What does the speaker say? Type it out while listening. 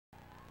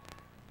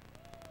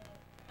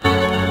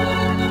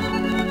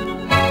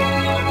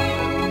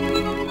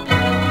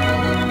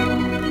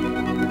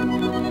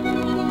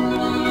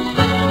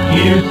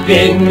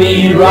spin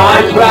me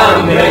right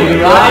round,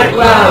 baby, right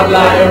round,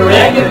 like a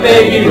record,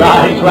 baby,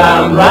 right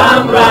round,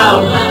 round,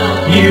 round.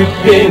 You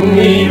spin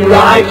me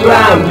right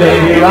round,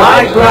 baby,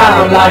 right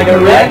round, like a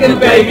record,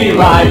 baby,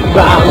 right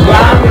round,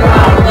 round,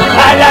 round.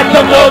 I like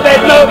to move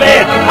it, move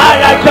it. I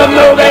like to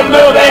move it,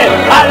 move it.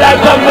 I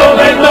like to move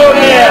it, move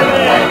it.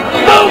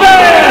 Move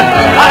it!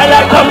 I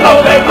like to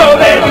move it,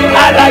 move it.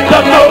 I like to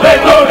move it,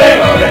 move it.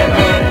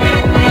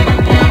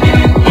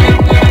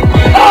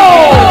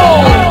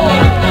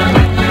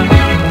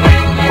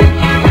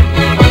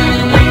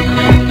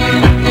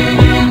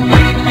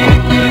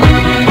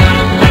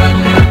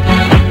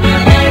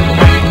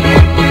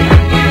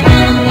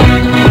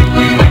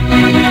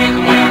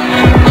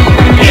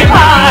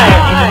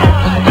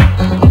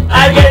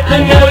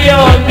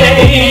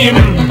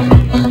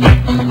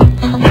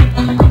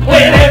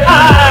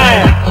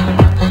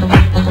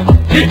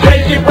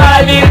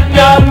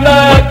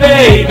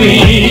 Baby,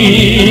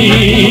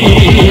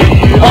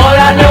 all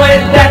I know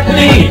is that's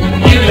me.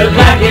 You look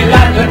like you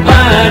got some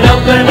fun.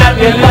 Open up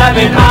your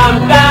loving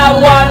arms. Now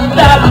what's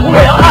up?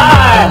 Well,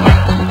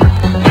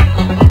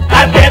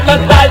 I get my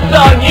sights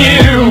on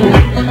you,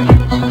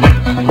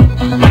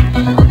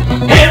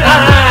 and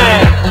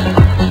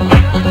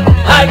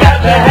I got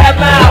to have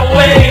my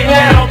way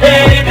now,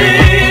 baby.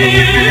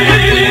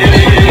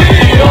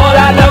 All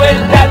I know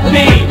is that's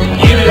me.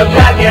 You look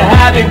like you're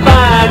having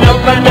fun.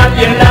 Open up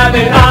your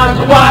loving arms.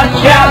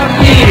 Watch out,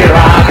 here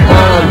I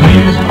come.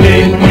 You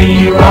spin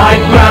me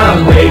right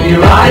round, baby,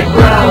 right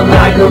round,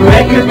 like a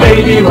record,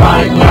 baby,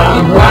 right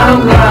round,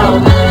 round,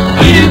 round.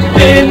 You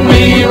spin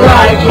me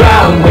right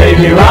round,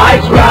 baby,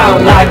 right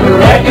round, like a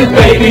record,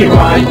 baby,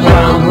 right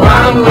round,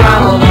 round,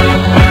 round.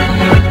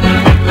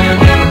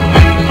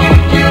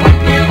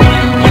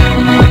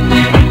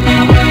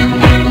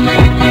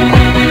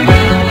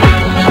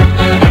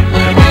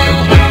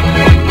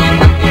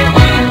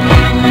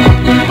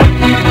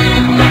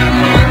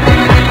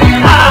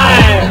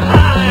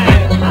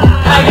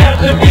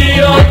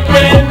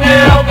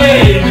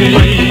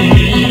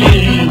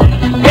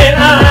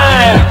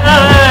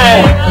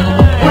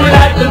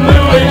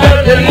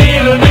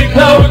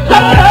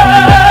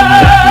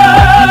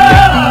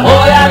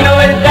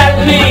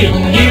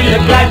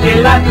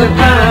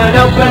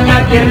 Open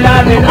up your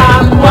loving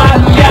arms,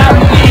 watch out,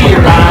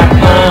 here I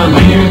come.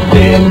 You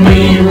spin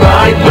me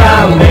right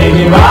round,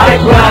 baby, right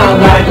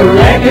round, like a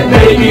record,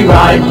 baby,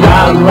 right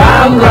round,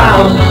 round,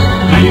 round.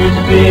 You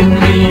spin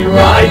me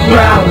right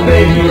round,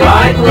 baby,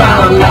 right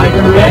round, like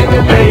a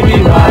record,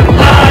 baby, right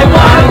round. I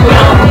want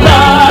your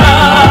love.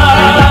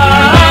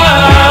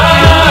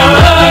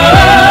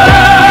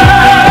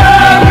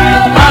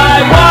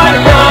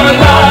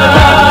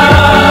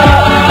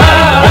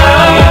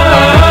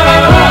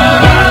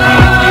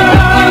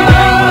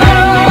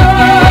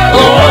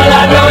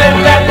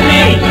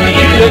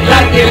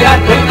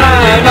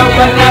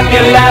 Open up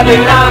your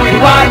loving arms,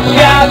 watch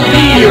out,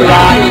 here I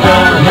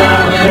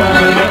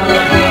come.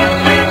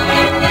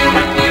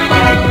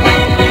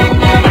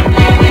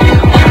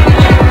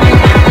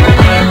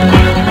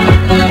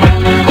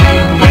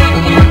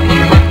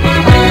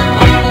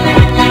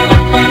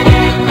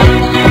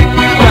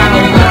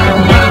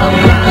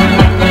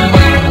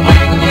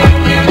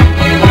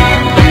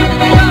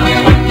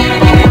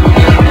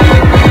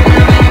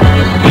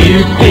 You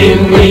spin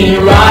me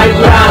right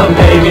round,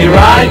 baby,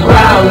 right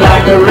round,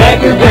 like a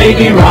record,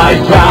 baby,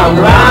 right round,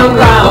 round,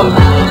 round.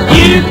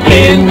 You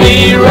spin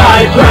me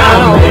right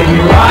round, baby,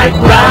 right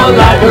round,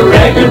 like a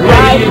record,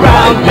 right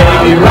round,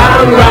 baby,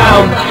 round,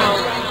 round.